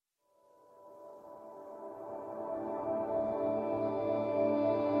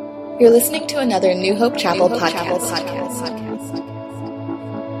You're listening to another New Hope Chapel podcast.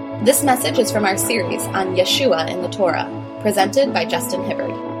 This message is from our series on Yeshua in the Torah, presented by Justin Hibbard.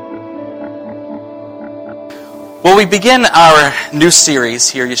 Well, we begin our new series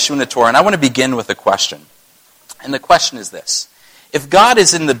here, Yeshua in the Torah, and I want to begin with a question. And the question is this: if God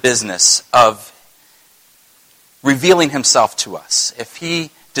is in the business of revealing himself to us, if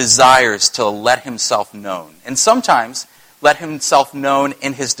he desires to let himself known, and sometimes let himself known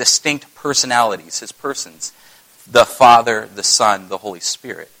in his distinct personalities, his persons, the Father, the Son, the Holy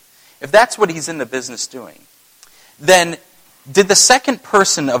Spirit. If that's what he's in the business doing, then did the second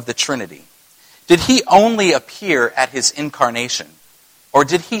person of the Trinity, did he only appear at his incarnation? Or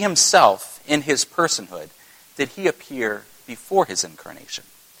did he himself, in his personhood, did he appear before his incarnation?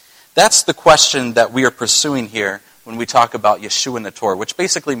 That's the question that we are pursuing here when we talk about Yeshua in the Torah, which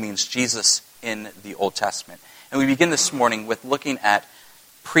basically means Jesus in the Old Testament. And we begin this morning with looking at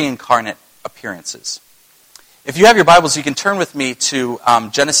pre-incarnate appearances. If you have your Bibles, you can turn with me to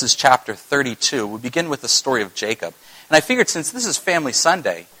Genesis chapter 32. We begin with the story of Jacob. And I figured since this is Family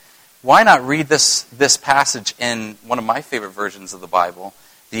Sunday, why not read this passage in one of my favorite versions of the Bible,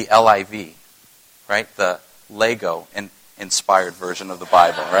 the LIV, right? The Lego-inspired version of the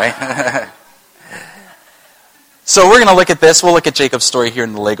Bible, right? So we're going to look at this. We'll look at Jacob's story here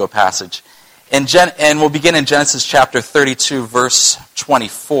in the Lego passage. And we'll begin in Genesis chapter 32, verse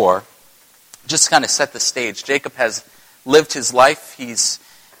 24. Just to kind of set the stage. Jacob has lived his life. He's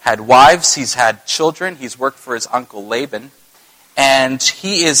had wives. He's had children. He's worked for his uncle Laban. And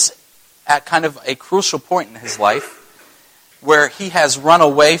he is at kind of a crucial point in his life where he has run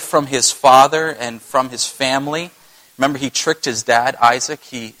away from his father and from his family. Remember, he tricked his dad, Isaac.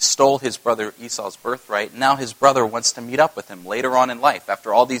 He stole his brother Esau's birthright. Now his brother wants to meet up with him later on in life,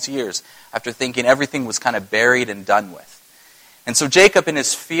 after all these years, after thinking everything was kind of buried and done with. And so Jacob, in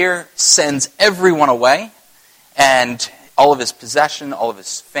his fear, sends everyone away, and all of his possession, all of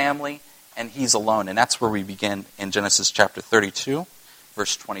his family, and he's alone. And that's where we begin in Genesis chapter 32,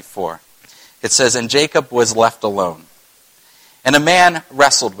 verse 24. It says, "And Jacob was left alone, and a man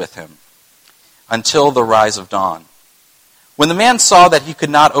wrestled with him until the rise of dawn. When the man saw that he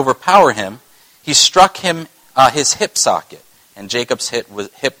could not overpower him, he struck him his hip socket, and Jacob's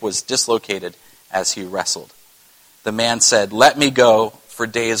hip was dislocated as he wrestled. The man said, 'Let me go, for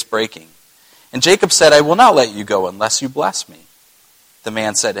day is breaking.' And Jacob said, 'I will not let you go unless you bless me.' The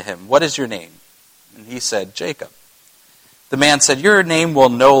man said to him, 'What is your name?' And he said, 'Jacob.' The man said, 'Your name will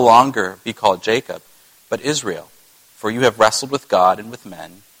no longer be called Jacob, but Israel, for you have wrestled with God and with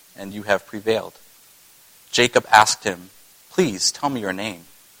men, and you have prevailed.' Jacob asked him, 'Please tell me your name.'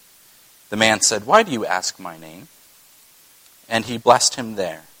 The man said, 'Why do you ask my name?' And he blessed him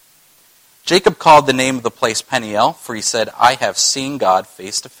there. Jacob called the name of the place Peniel, for he said, 'I have seen God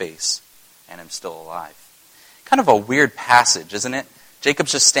face to face, and am still alive.'" Kind of a weird passage, isn't it?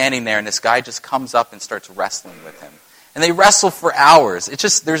 Jacob's just standing there, and this guy just comes up and starts wrestling with him. And they wrestle for hours.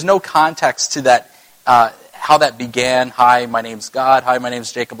 There's no context to that, how that began. "Hi, my name's God. Hi, my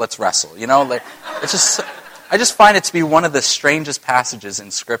name's Jacob. Let's wrestle." I just find it to be one of the strangest passages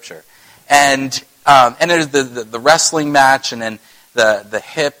in Scripture. And there's the wrestling match, and then the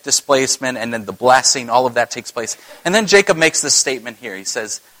hip displacement, and then the blessing, all of that takes place. And then Jacob makes this statement here. He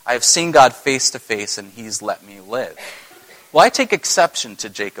says, "I have seen God face to face, and he's let me live." Well, I take exception to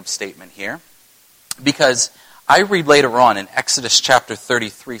Jacob's statement here, because I read later on in Exodus chapter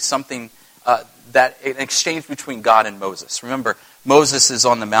 33 something that an exchange between God and Moses. Remember, Moses is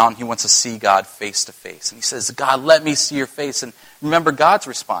on the mountain. He wants to see God face to face. And he says, "God, let me see your face." And remember God's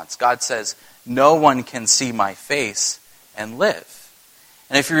response. God says, "No one can see my face and live."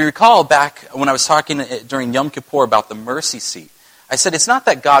 And if you recall back when I was talking during Yom Kippur about the mercy seat, I said it's not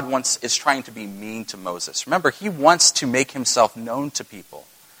that God is trying to be mean to Moses. Remember, he wants to make himself known to people.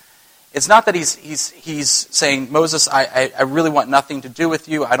 It's not that he's saying, "Moses, I really want nothing to do with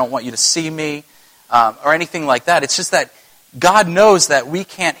you. I don't want you to see me," or anything like that. It's just that God knows that we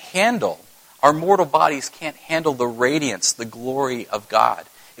can't handle, our mortal bodies can't handle the radiance, the glory of God.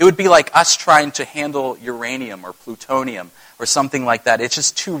 It would be like us trying to handle uranium or plutonium or something like that. It's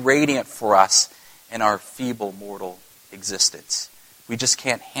just too radiant for us in our feeble mortal existence. We just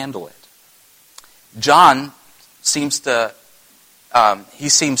can't handle it. John seems to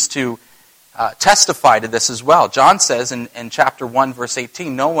testify to this as well. John says in chapter 1, verse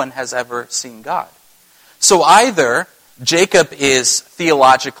 18, "No one has ever seen God." So either Jacob is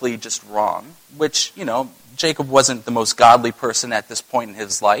theologically just wrong, which, Jacob wasn't the most godly person at this point in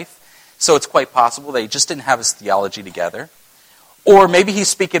his life, so it's quite possible that he just didn't have his theology together. Or maybe he's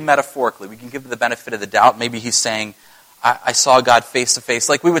speaking metaphorically. We can give the benefit of the doubt. Maybe he's saying, I saw God face to face.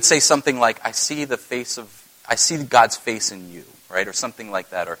 Like we would say something like, I see God's face in you, right? Or something like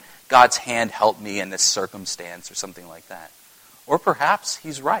that. Or God's hand helped me in this circumstance or something like that. Or perhaps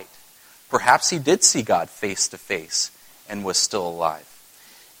he's right. Perhaps he did see God face to face and was still alive.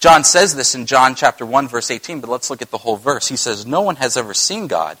 John says this in John chapter 1, verse 18, but let's look at the whole verse. He says, no one has ever seen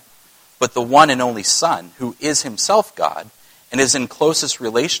God, but the one and only Son, who is himself God, and is in closest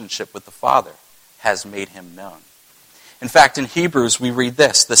relationship with the Father, has made him known. In fact, in Hebrews we read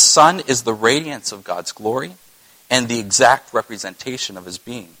this, the Son is the radiance of God's glory and the exact representation of his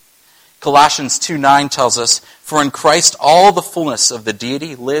being. Colossians 2:9 tells us, for in Christ all the fullness of the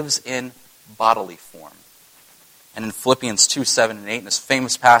deity lives in bodily form. And in Philippians 2:7 and 8, in this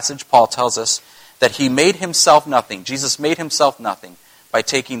famous passage, Paul tells us that he made himself nothing. Jesus made himself nothing by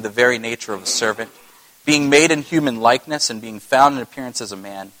taking the very nature of a servant. Being made in human likeness and being found in appearance as a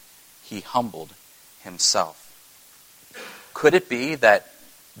man, he humbled himself. Could it be that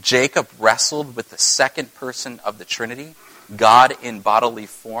Jacob wrestled with the second person of the Trinity, God in bodily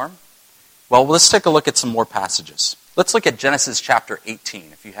form? Well, let's take a look at some more passages. Let's look at Genesis chapter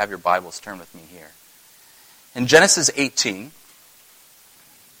 18, if you have your Bibles, turn with me here. In Genesis 18,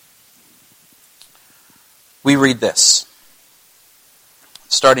 we read this,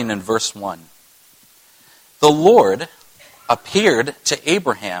 starting in verse 1. The Lord appeared to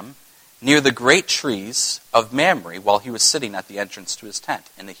Abraham near the great trees of Mamre while he was sitting at the entrance to his tent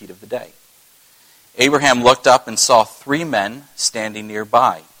in the heat of the day. Abraham looked up and saw 3 men standing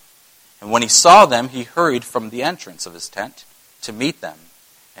nearby. And when he saw them, he hurried from the entrance of his tent to meet them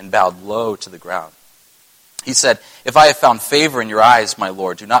and bowed low to the ground. He said, if I have found favor in your eyes, my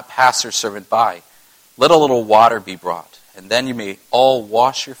Lord, do not pass your servant by. Let a little water be brought, and then you may all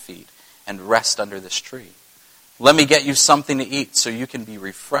wash your feet and rest under this tree. Let me get you something to eat so you can be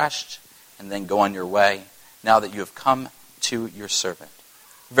refreshed and then go on your way, now that you have come to your servant.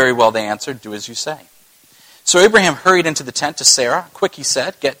 Very well, they answered, do as you say. So Abraham hurried into the tent to Sarah. Quick, he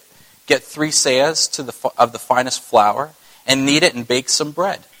said, get 3 seahs of the finest flour and knead it and bake some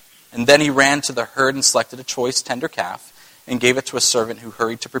bread. And then he ran to the herd and selected a choice tender calf and gave it to a servant who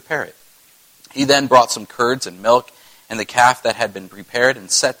hurried to prepare it. He then brought some curds and milk and the calf that had been prepared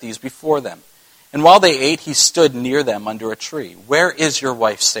and set these before them. And while they ate, he stood near them under a tree. Where is your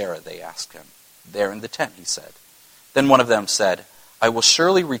wife Sarah? They asked him. There in the tent, he said. Then one of them said, I will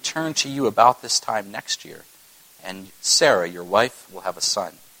surely return to you about this time next year, and Sarah, your wife, will have a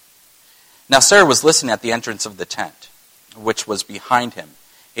son. Now Sarah was listening at the entrance of the tent, which was behind him.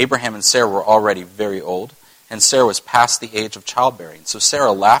 Abraham and Sarah were already very old, and Sarah was past the age of childbearing. So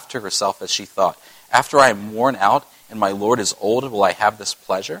Sarah laughed to herself as she thought, after I am worn out and my Lord is old, will I have this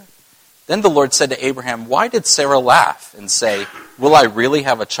pleasure? Then the Lord said to Abraham, why did Sarah laugh and say, will I really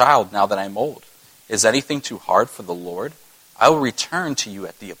have a child now that I am old? Is anything too hard for the Lord? I will return to you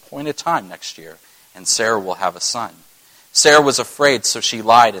at the appointed time next year, and Sarah will have a son. Sarah was afraid, so she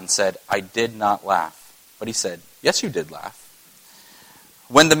lied and said, I did not laugh. But he said, yes, you did laugh.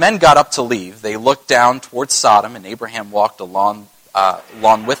 When the men got up to leave, they looked down towards Sodom, and Abraham walked along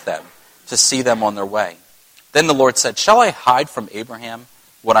with them to see them on their way. Then the Lord said, shall I hide from Abraham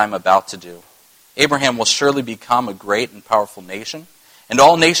what I am about to do? Abraham will surely become a great and powerful nation, and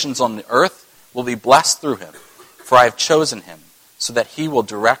all nations on the earth will be blessed through him. For I have chosen him, so that he will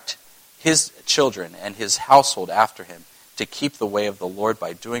direct his children and his household after him to keep the way of the Lord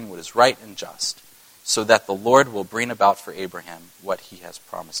by doing what is right and just, so that the Lord will bring about for Abraham what he has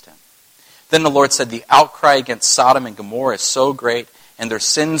promised him. Then the Lord said, the outcry against Sodom and Gomorrah is so great, and their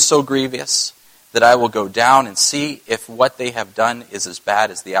sin so grievous, that I will go down and see if what they have done is as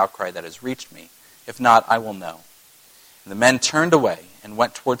bad as the outcry that has reached me. If not, I will know. And the men turned away and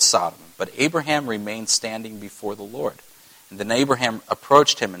went towards Sodom, but Abraham remained standing before the Lord. And then Abraham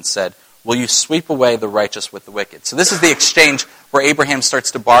approached him and said, will you sweep away the righteous with the wicked? So this is the exchange where Abraham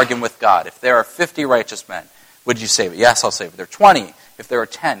starts to bargain with God. If there are 50 righteous men, would you save it? Yes, I'll save it. If there are 20, if there are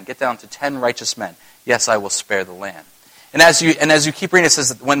 10, get down to 10 righteous men. Yes, I will spare the land. And as you keep reading, it says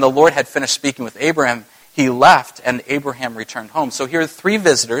that when the Lord had finished speaking with Abraham, he left and Abraham returned home. So here are 3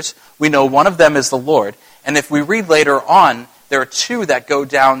 visitors. We know one of them is the Lord. And if we read later on, there are 2 that go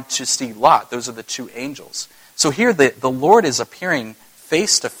down to see Lot. Those are the 2 angels. So here the Lord is appearing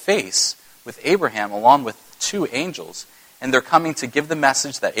face to face with Abraham along with 2 angels. And they're coming to give the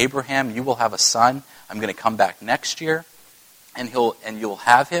message that Abraham, you will have a son. I'm going to come back next year and you'll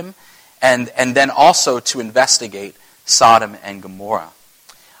have him. And then also to investigate Sodom and Gomorrah.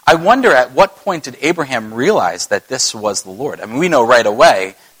 I wonder at what point did Abraham realize that this was the Lord? I mean, we know right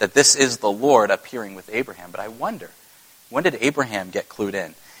away that this is the Lord appearing with Abraham, but I wonder, when did Abraham get clued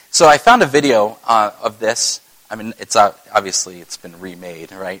in? So I found a video of this. I mean, obviously it's been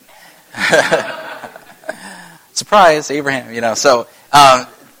remade, right? Surprise, Abraham,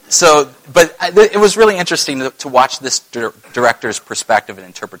 but it was really interesting to watch this director's perspective and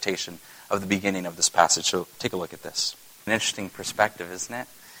interpretation of the beginning of this passage. So take a look at this. An interesting perspective, isn't it?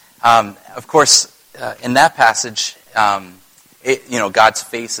 Of course, in that passage, God's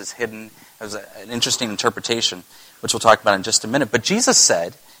face is hidden. It was an interesting interpretation, which we'll talk about in just a minute. But Jesus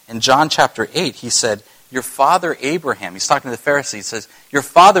said, in John chapter 8, he said, your father Abraham, he's talking to the Pharisees, he says, your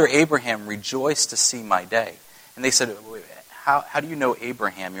father Abraham rejoiced to see my day. And they said, how do you know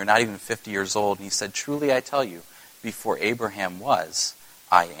Abraham? You're not even 50 years old. And he said, truly I tell you, before Abraham was,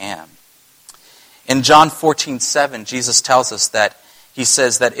 I am. In John 14:7, Jesus tells us that he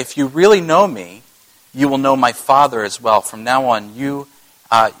says that if you really know me, you will know my Father as well. From now on, you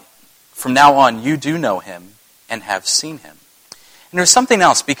do know him and have seen him. And there's something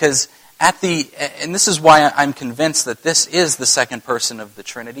else, because and this is why I'm convinced that this is the second person of the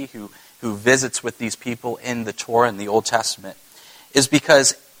Trinity who visits with these people in the Torah in the Old Testament, is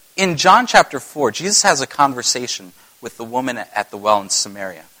because in John chapter 4, Jesus has a conversation with the woman at the well in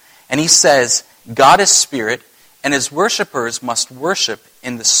Samaria. And he says, God is spirit, and his worshipers must worship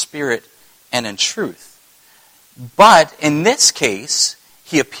in the spirit and in truth. But in this case,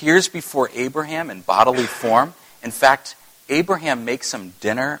 he appears before Abraham in bodily form. In fact, Abraham makes him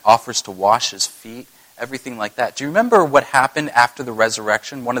dinner, offers to wash his feet, everything like that. Do you remember what happened after the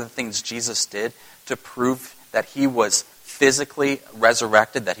resurrection? One of the things Jesus did to prove that he was physically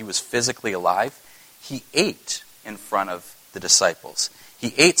resurrected, that he was physically alive, he ate in front of the disciples.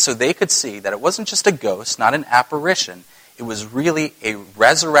 He ate so they could see that it wasn't just a ghost, not an apparition. It was really a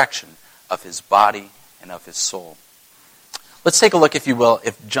resurrection of his body and of his soul. Let's take a look, if you will,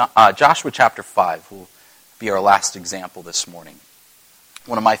 Joshua chapter 5 will be our last example this morning.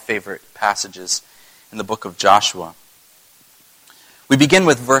 One of my favorite passages in the book of Joshua. We begin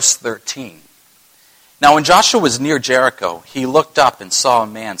with verse 13. Now when Joshua was near Jericho, he looked up and saw a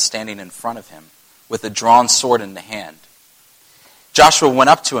man standing in front of him with a drawn sword in the hand. Joshua went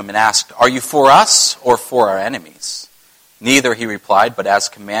up to him and asked, are you for us or for our enemies? Neither, he replied, but as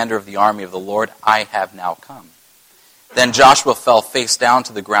commander of the army of the Lord, I have now come. Then Joshua fell face down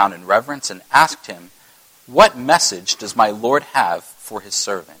to the ground in reverence and asked him, what message does my Lord have for his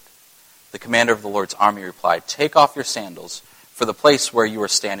servant? The commander of the Lord's army replied, take off your sandals, for the place where you are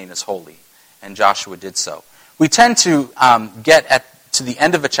standing is holy. And Joshua did so. We tend to get to the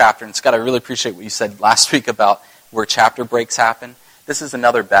end of a chapter, and Scott, I really appreciate what you said last week about where chapter breaks happen. This is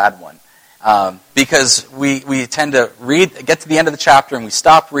another bad one. Because we tend to get to the end of the chapter and we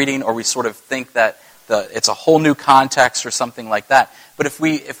stop reading, or we sort of think that it's a whole new context or something like that. But if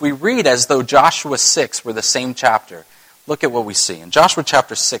we read as though Joshua 6 were the same chapter, look at what we see. In Joshua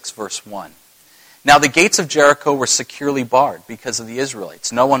chapter 6, verse 1. Now the gates of Jericho were securely barred because of the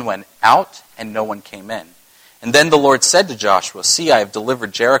Israelites. No one went out and no one came in. And then the Lord said to Joshua, see, I have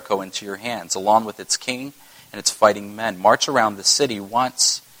delivered Jericho into your hands, along with its king and its fighting men. March around the city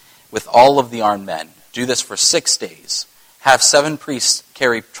once with all of the armed men. Do this for 6 days. Have 7 priests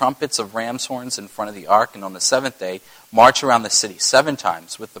carry trumpets of ram's horns in front of the ark, and on the 7th day, march around the city 7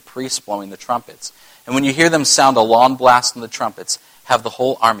 times with the priests blowing the trumpets. And when you hear them sound a long blast on the trumpets, have the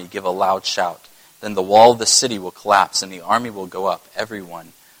whole army give a loud shout. Then the wall of the city will collapse, and the army will go up,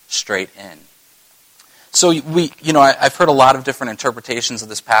 everyone straight in. So I've heard a lot of different interpretations of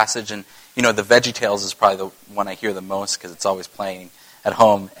this passage, and the VeggieTales is probably the one I hear the most because it's always playing at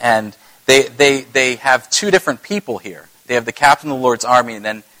home. And they have 2 different people here. They have the captain of the Lord's army, and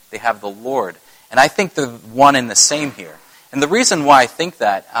then they have the Lord. And I think they're one and the same here. And the reason why I think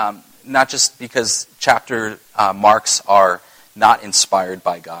that, not just because chapter marks are not inspired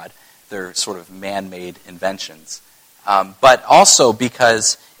by God, they're sort of man-made inventions, but also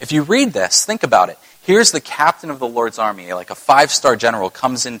because if you read this, think about it. Here's the captain of the Lord's army, like a 5-star general,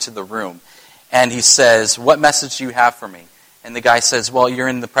 comes into the room, and he says, what message do you have for me? And the guy says, well, you're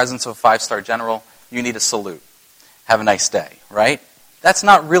in the presence of a 5-star general. You need a salute. Have a nice day, right? That's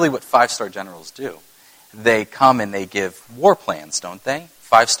not really what 5-star generals do. They come and they give war plans, don't they?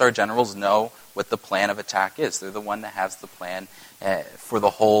 5-star generals know what the plan of attack is. They're the one that has the plan for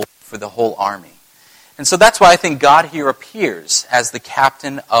the whole army. And so that's why I think God here appears as the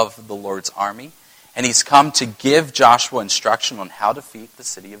captain of the Lord's army. And he's come to give Joshua instruction on how to defeat the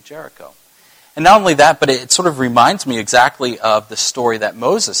city of Jericho. And not only that, but it sort of reminds me exactly of the story that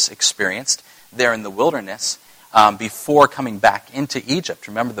Moses experienced there in the wilderness before coming back into Egypt.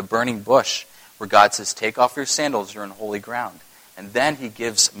 Remember the burning bush where God says, take off your sandals, you're in holy ground. And then he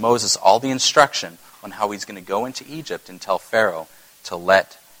gives Moses all the instruction on how he's going to go into Egypt and tell Pharaoh to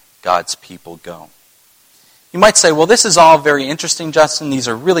let God's people go. You might say, well, this is all very interesting, Justin. These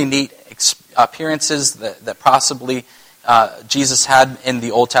are really neat appearances that possibly Jesus had in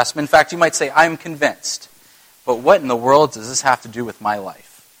the Old Testament. In fact, you might say, I'm convinced. But what in the world does this have to do with my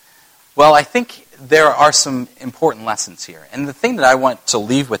life? Well, I think there are some important lessons here. And the thing that I want to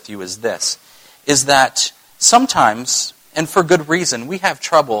leave with you is this, is that sometimes, and for good reason, we have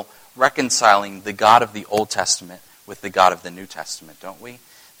trouble reconciling the God of the Old Testament with the God of the New Testament, don't we?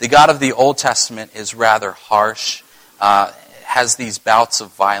 The God of the Old Testament is rather harsh, has these bouts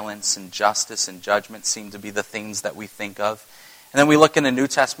of violence and justice and judgment seem to be the things that we think of. And then we look in the New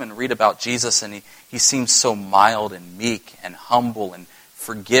Testament and read about Jesus, and he seems so mild and meek and humble and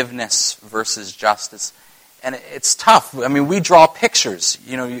forgiveness versus justice. And it's tough. I mean, we draw pictures.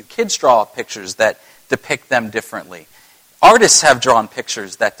 Kids draw pictures that depict them differently. Artists have drawn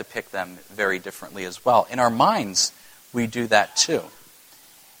pictures that depict them very differently as well. In our minds, we do that too.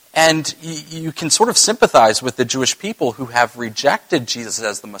 And you can sort of sympathize with the Jewish people who have rejected Jesus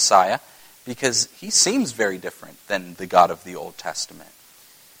as the Messiah because he seems very different than the God of the Old Testament.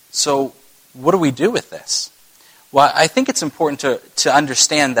 So what do we do with this? Well, I think it's important to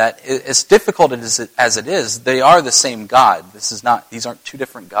understand that as difficult as it is, they are the same God. These aren't two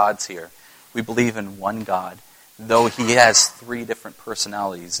different gods here. We believe in one God, though he has three different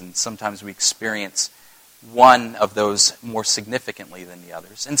personalities, and sometimes we experience one of those more significantly than the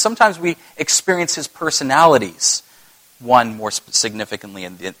others. And sometimes we experience his personalities, one more significantly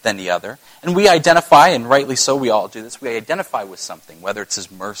than the other. And we identify, and rightly so, we all do this, we identify with something, whether it's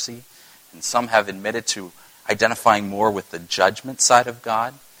his mercy, and some have admitted to identifying more with the judgment side of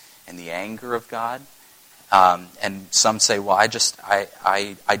God and the anger of God. And some say, well,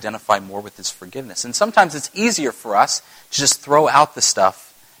 I identify more with his forgiveness. And sometimes it's easier for us to just throw out the stuff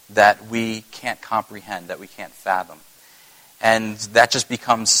that we can't comprehend, that we can't fathom. And that just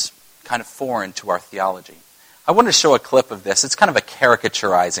becomes kind of foreign to our theology. I want to show a clip of this. It's kind of a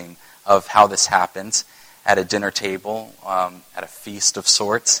caricaturizing of how this happens at a dinner table, at a feast of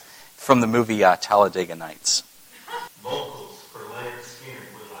sorts, from the movie Talladega Nights. Vocals for Leonard Skinner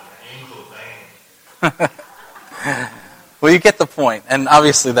with like an angel band. Well, you get the point, and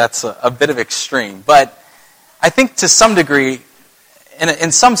obviously that's a bit of extreme. But I think to some degree,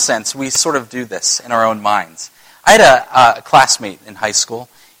 in some sense, we sort of do this in our own minds. I had a classmate in high school.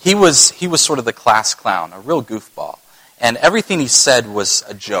 He was sort of the class clown, a real goofball. And everything he said was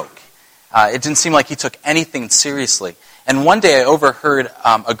a joke. It didn't seem like he took anything seriously. And one day I overheard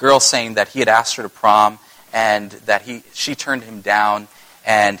a girl saying that he had asked her to prom and that she turned him down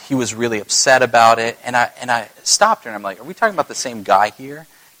and he was really upset about it. And I stopped her and I'm like, are we talking about the same guy here?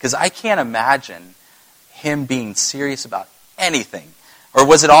 Because I can't imagine him being serious about anything. Or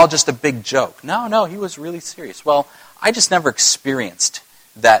was it all just a big joke? No, he was really serious. Well, I just never experienced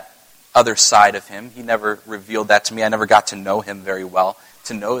that other side of him. He never revealed that to me. I never got to know him very well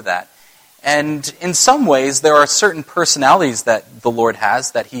to know that. And in some ways, there are certain personalities that the Lord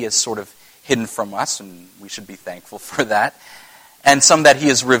has that he has sort of hidden from us, and we should be thankful for that. And some that he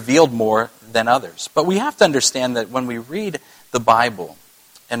has revealed more than others. But we have to understand that when we read the Bible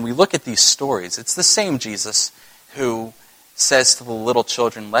and we look at these stories, it's the same Jesus who says to the little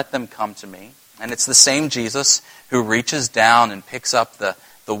children, let them come to me. And it's the same Jesus who reaches down and picks up the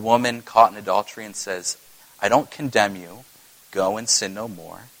woman caught in adultery and says, I don't condemn you, go and sin no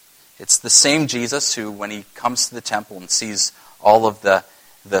more. It's the same Jesus who, when he comes to the temple and sees all of the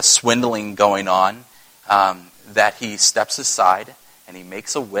swindling going on, that he steps aside and he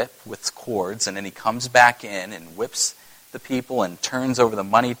makes a whip with cords, and then he comes back in and whips the people and turns over the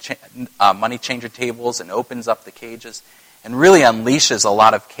money changer tables and opens up the cages and really unleashes a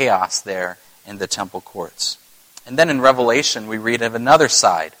lot of chaos there in the temple courts. And then in Revelation, we read of another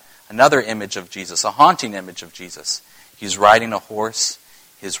side, another image of Jesus, a haunting image of Jesus. He's riding a horse.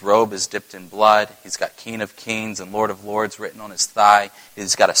 His robe is dipped in blood. He's got King of Kings and Lord of Lords written on his thigh.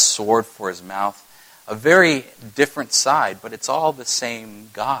 He's got a sword for his mouth. A very different side, but it's all the same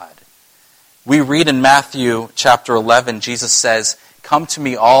God. We read in Matthew chapter 11, Jesus says, come to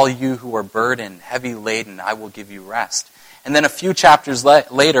me all you who are burdened, heavy laden, I will give you rest. And then a few chapters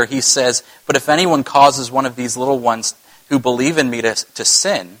later, he says, but if anyone causes one of these little ones who believe in me to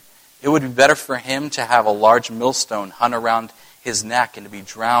sin, it would be better for him to have a large millstone hung around his neck and to be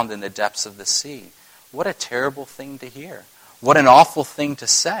drowned in the depths of the sea. What a terrible thing to hear. What an awful thing to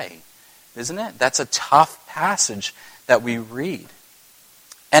say, isn't it? That's a tough passage that we read.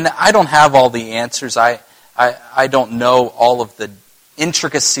 And I don't have all the answers. I don't know all of the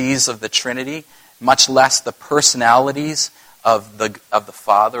intricacies of the Trinity, much less the personalities of the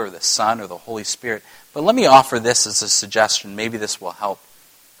Father or the Son or the Holy Spirit. But let me offer this as a suggestion. Maybe this will help.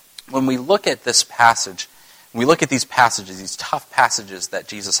 When we look at this passage, When we look at these passages, these tough passages that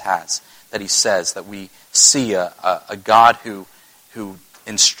Jesus has, that he says, that we see a God who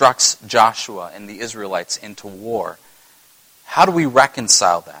instructs Joshua and the Israelites into war, how do we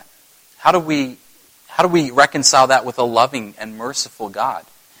reconcile that? How do we reconcile that with a loving and merciful God?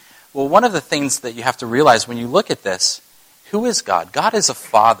 Well, one of the things that you have to realize when you look at this, who is God? God is a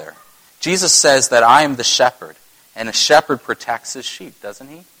father. Jesus says that I am the shepherd, and a shepherd protects his sheep, doesn't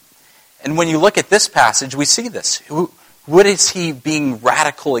he? And when you look at this passage, we see this. What is he being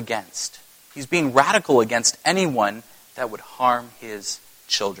radical against? He's being radical against anyone that would harm his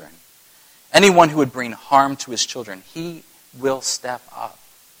children. Anyone who would bring harm to his children, he will step up.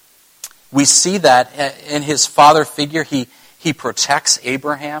 We see that in his father figure. He protects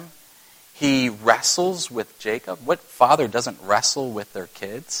Abraham. He wrestles with Jacob. What father doesn't wrestle with their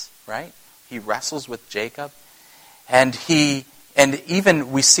kids, right? He wrestles with Jacob. And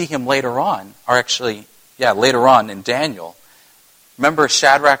even we see him later on, later on in Daniel. Remember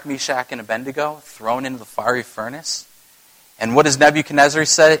Shadrach, Meshach, and Abednego thrown into the fiery furnace? And what does Nebuchadnezzar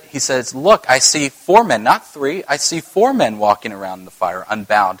say? He says, look, I see 4 men, not 3. I see 4 men walking around in the fire,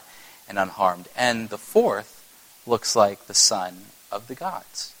 unbound and unharmed. And the 4th looks like the son of the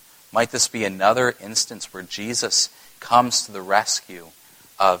gods. Might this be another instance where Jesus comes to the rescue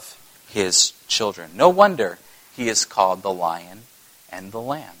of his children? No wonder he is called the Lion and the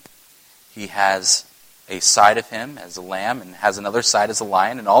Lamb. He has a side of him as a lamb and has another side as a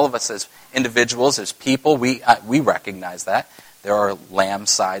lion. And all of us as individuals, as people, we recognize that. There are lamb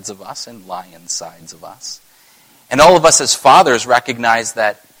sides of us and lion sides of us. And all of us as fathers recognize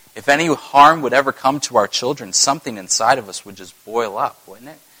that if any harm would ever come to our children, something inside of us would just boil up, wouldn't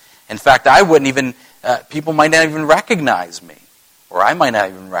it? In fact, people might not even recognize me. Or I might not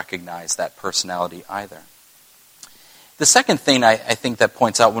even recognize that personality either. The second thing I think that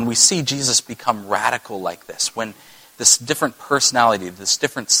points out, when we see Jesus become radical like this, when this different personality, this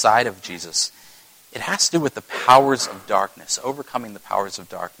different side of Jesus, it has to do with the powers of darkness, overcoming the powers of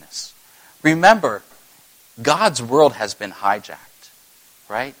darkness. Remember, God's world has been hijacked,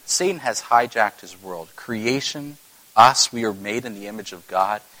 right? Satan has hijacked his world. Creation, us, we are made in the image of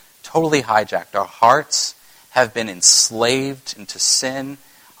God, totally hijacked. Our hearts have been enslaved into sin.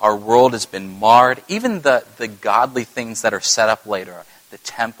 Our world has been marred. Even the godly things that are set up later, the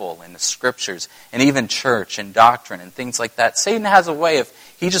temple and the scriptures, and even church and doctrine and things like that, Satan has a way of,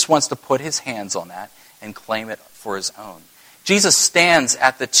 he just wants to put his hands on that and claim it for his own. Jesus stands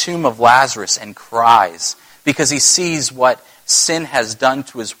at the tomb of Lazarus and cries because he sees what sin has done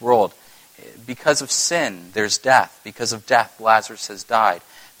to his world. Because of sin, there's death. Because of death, Lazarus has died.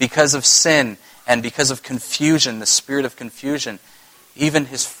 Because of sin and because of confusion, the spirit of confusion, even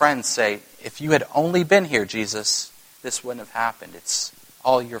his friends say, if you had only been here, Jesus, this wouldn't have happened. It's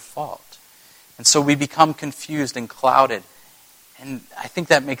all your fault. And so we become confused and clouded. And I think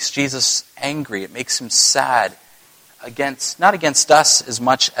that makes Jesus angry. It makes him sad, not against us as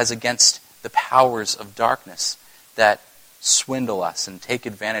much as against the powers of darkness that swindle us and take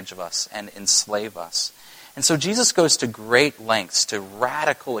advantage of us and enslave us. And so Jesus goes to great lengths, to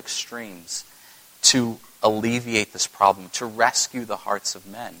radical extremes, to alleviate this problem, to rescue the hearts of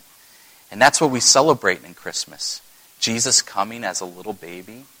men. And that's what we celebrate in Christmas. Jesus coming as a little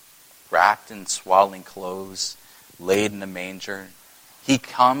baby, wrapped in swaddling clothes, laid in a manger. He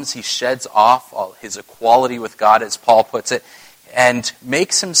comes, he sheds off all his equality with God, as Paul puts it, and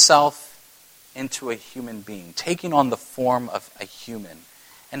makes himself into a human being, taking on the form of a human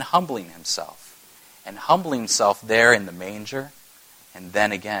and humbling himself. And humbling himself there in the manger, and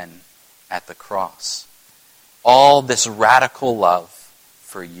then again at the cross. All this radical love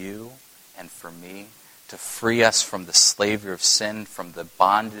for you and for me to free us from the slavery of sin, from the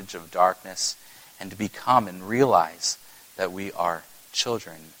bondage of darkness, and to become and realize that we are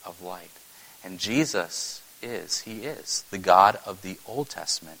children of light. And Jesus is the God of the Old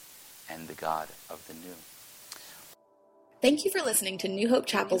Testament and the God of the New. Thank you for listening to New Hope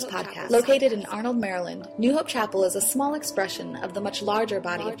Chapel's podcast. Located in Arnold, Maryland, New Hope Chapel is a small expression of the much larger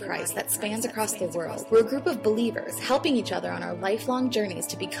body of Christ that spans across the world. We're a group of believers helping each other on our lifelong journeys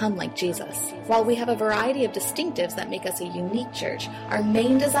to become like Jesus. While we have a variety of distinctives that make us a unique church, our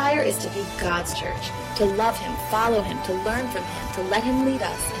main desire is to be God's church, to love Him, follow Him, to learn from Him, to let Him lead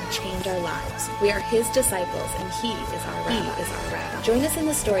us and change our lives. We are His disciples and He is our rabbi. Join us in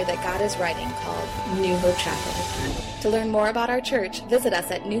the story that God is writing called New Hope Chapel. To learn more about our church, visit us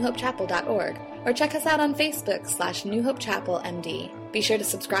at newhopechapel.org or check us out on Facebook /New Hope Chapel MD. Be sure to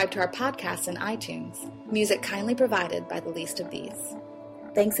subscribe to our podcast in iTunes. Music kindly provided by the least of these.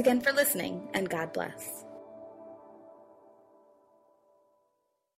 Thanks again for listening, and God bless.